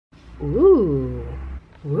Ooh.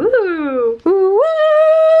 Woo! Woo-hoo!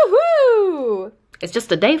 It's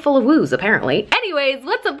just a day full of woos, apparently. Anyways,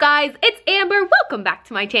 what's up guys? It's Amber. Welcome back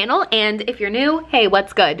to my channel. And if you're new, hey,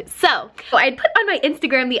 what's good? So I put on my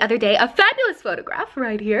Instagram the other day a fabulous photograph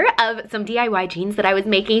right here of some DIY jeans that I was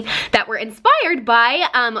making that were inspired by,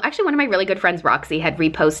 actually one of my really good friends, Roxy, had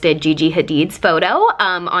reposted Gigi Hadid's photo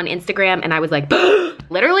on Instagram, and I was like,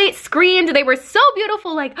 literally screamed. They were so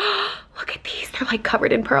beautiful, like, look at these, they're like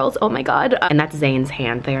covered in pearls, oh my god. And that's Zane's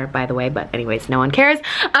hand there, by the way, but anyways, no one cares.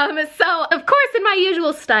 So of course, in my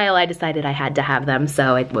usual style, I decided I had to have them,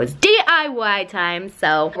 so it was DIY time.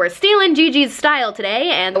 So we're stealing Gigi's style today,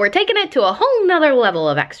 and we're taking it to a whole nother level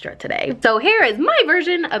of extra today. So here is my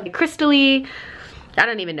version of the crystally, I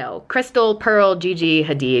don't even know, crystal pearl Gigi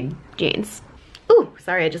Hadid jeans. Ooh,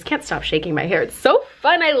 sorry, I just can't stop shaking my hair. It's so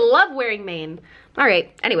fun, I love wearing mane. All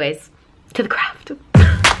right, anyways, to the craft.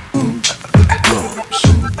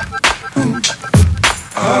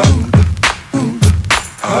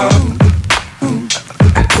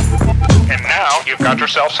 And now you've got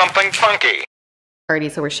yourself something funky.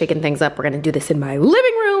 Alrighty, so we're shaking things up. We're gonna do this in my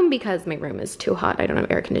living room because my room is too hot. I don't have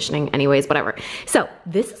air conditioning. Anyways, whatever. So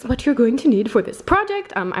this is what you're going to need for this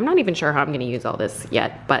project. I'm not even sure how I'm gonna use all this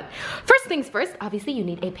yet, but first things first, obviously you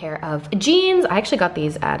need a pair of jeans. I actually got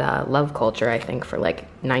these at Love Culture, I think, for like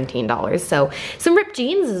 $19. So some ripped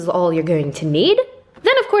jeans is all you're going to need.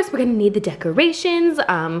 Then of course we're gonna need the decorations.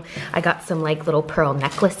 I got some like little pearl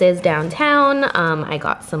necklaces downtown. I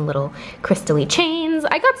got some little crystally chains.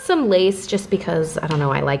 I got some lace just because, I don't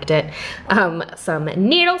know, I liked it. Some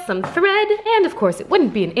needle, some thread, and of course it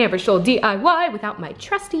wouldn't be an Amber Shoal DIY without my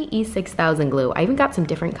trusty E6000 glue. I even got some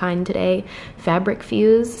different kind today, fabric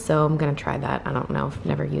fuse, so I'm gonna try that. I don't know, I've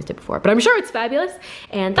never used it before, but I'm sure it's fabulous.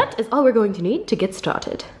 And that is all we're going to need to get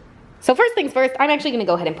started. So first things first, I'm actually gonna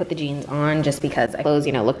go ahead and put the jeans on just because clothes,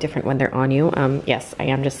 you know, look different when they're on you. Yes, I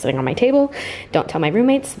am just sitting on my table. Don't tell my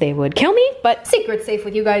roommates, they would kill me, but secret's safe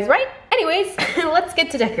with you guys, right? Anyways, let's get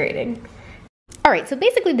to decorating. All right, so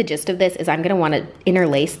basically the gist of this is I'm gonna wanna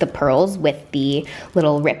interlace the pearls with the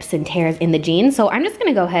little rips and tears in the jeans. So I'm just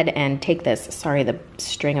gonna go ahead and take this, sorry, the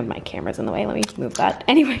string of my camera's in the way, let me move that.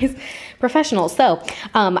 Anyways, professional. So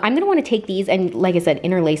I'm gonna wanna take these and, like I said,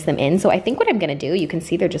 interlace them in. So I think what I'm gonna do, you can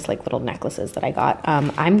see they're just like little necklaces that I got.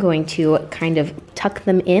 I'm going to kind of tuck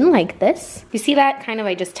them in like this. You see that? Kind of,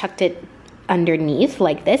 I just tucked it underneath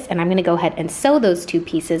like this, and I'm gonna go ahead and sew those two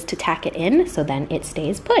pieces to tack it in so then it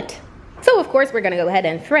stays put. So of course we're gonna go ahead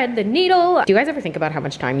and thread the needle. Do you guys ever think about how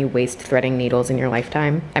much time you waste threading needles in your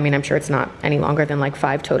lifetime? I mean, I'm sure it's not any longer than like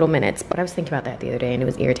 5 total minutes, but I was thinking about that the other day and it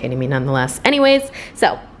was irritating me nonetheless. Anyways,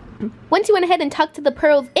 so once you went ahead and tucked the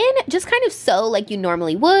pearls in, just kind of sew like you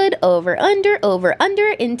normally would, over, under,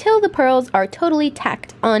 until the pearls are totally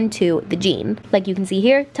tacked onto the jean. Like you can see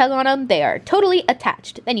here, tug on them, they are totally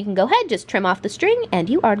attached. Then you can go ahead, just trim off the string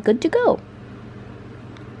and you are good to go.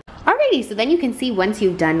 Alrighty, so then you can see once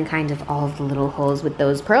you've done kind of all of the little holes with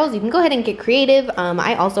those pearls, you can go ahead and get creative.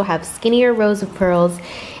 I also have skinnier rows of pearls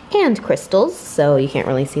and crystals, so you can't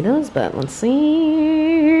really see those, but let's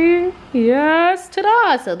see. Yes,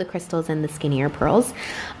 ta-da! So the crystals and the skinnier pearls.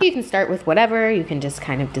 You can start with whatever, you can just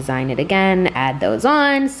kind of design it again, add those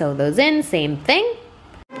on, sew those in, same thing.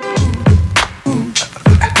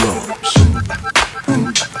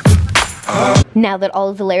 Now that all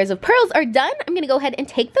of the layers of pearls are done, I'm gonna go ahead and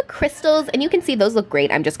take the crystals, and you can see those look great.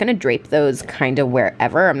 I'm just gonna drape those kind of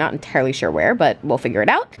wherever. I'm not entirely sure where, but we'll figure it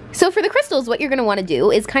out. So for the crystals, what you're gonna wanna do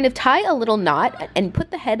is kind of tie a little knot and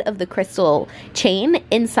put the head of the crystal chain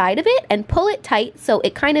inside of it and pull it tight so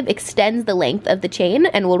it kind of extends the length of the chain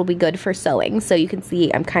and will be good for sewing. So you can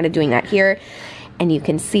see I'm kind of doing that here. And you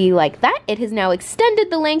can see like that, it has now extended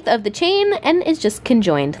the length of the chain and is just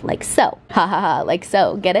conjoined like so. Ha ha ha, like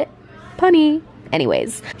so, get it? Punny.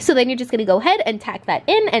 Anyways, so then you're just gonna go ahead and tack that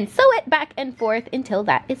in and sew it back and forth until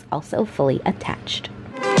that is also fully attached.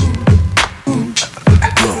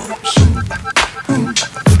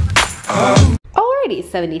 Alrighty,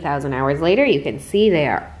 70,000 hours later, you can see they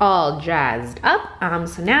are all jazzed up.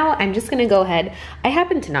 So now I'm just gonna go ahead. I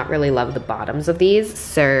happen to not really love the bottoms of these,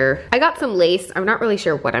 so I got some lace. I'm not really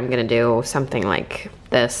sure what I'm gonna do, something like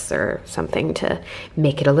this or something to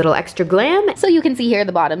make it a little extra glam. So you can see here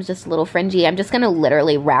the bottom's just a little fringy. I'm just gonna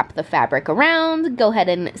literally wrap the fabric around, go ahead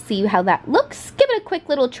and see how that looks, give it a quick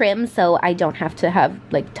little trim so I don't have to have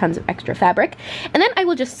like tons of extra fabric. And then I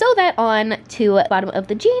will just sew that on to the bottom of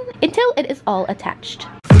the jean until it is all attached.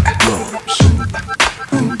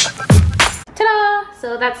 Ta-da!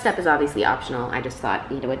 So that step is obviously optional. I just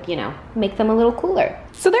thought it would, you know, make them a little cooler.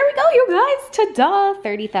 So there we go, you guys. Ta-da!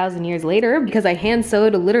 30,000 years later, because I hand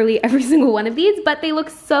sewed literally every single one of these, but they look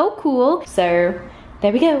so cool. So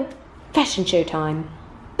there we go. Fashion show time.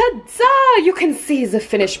 Ta-da! You can see the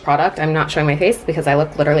finished product. I'm not showing my face because I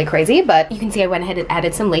look literally crazy, but you can see I went ahead and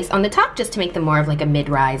added some lace on the top just to make them more of like a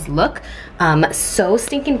mid-rise look. So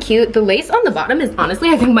stinking cute. The lace on the bottom is honestly,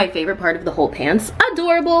 I think, my favorite part of the whole pants.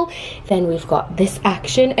 Adorable. Then we've got this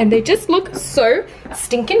action and they just look so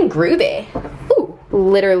stinking groovy. Ooh,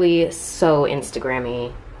 literally so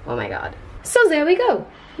Instagrammy. Oh my god. So there we go.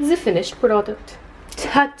 The finished product.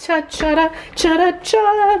 Cha cha cha da cha da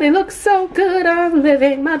cha. They look so good. I'm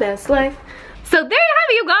living my best life. So there you have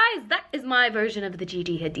it, you guys. That is my version of the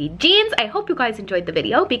Gigi Hadid jeans. I hope you guys enjoyed the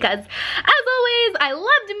video because, as always, I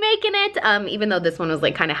loved making it. Even though this one was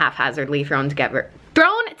like kind of haphazardly thrown together.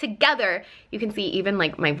 You can see even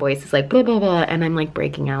like my voice is like blah blah blah, and I'm like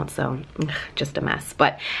breaking out. So just a mess.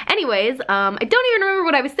 But anyways, I don't even remember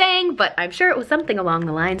what I was saying, but I'm sure it was something along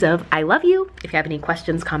the lines of I love you. If you have any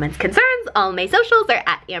questions, comments, concerns, all my socials are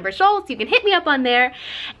at Amber Scholes. You can hit me up on there,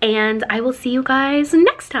 and I will see you guys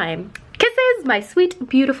next time. Kisses, my sweet,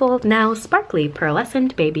 beautiful, now sparkly,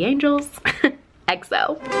 pearlescent baby angels.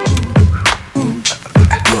 XO.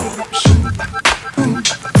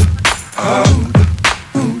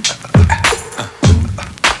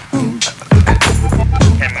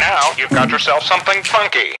 And now you've got yourself something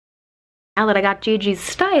funky. Now that I got Gigi's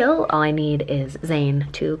style, all I need is Zane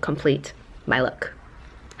to complete my look.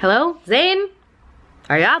 Hello, Zane?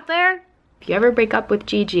 Are you out there? If you ever break up with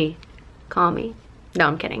Gigi, call me. No,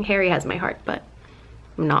 I'm kidding. Harry has my heart, but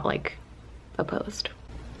I'm not like opposed.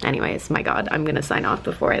 Anyways, my god, I'm gonna sign off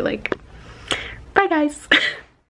before I like... Bye guys.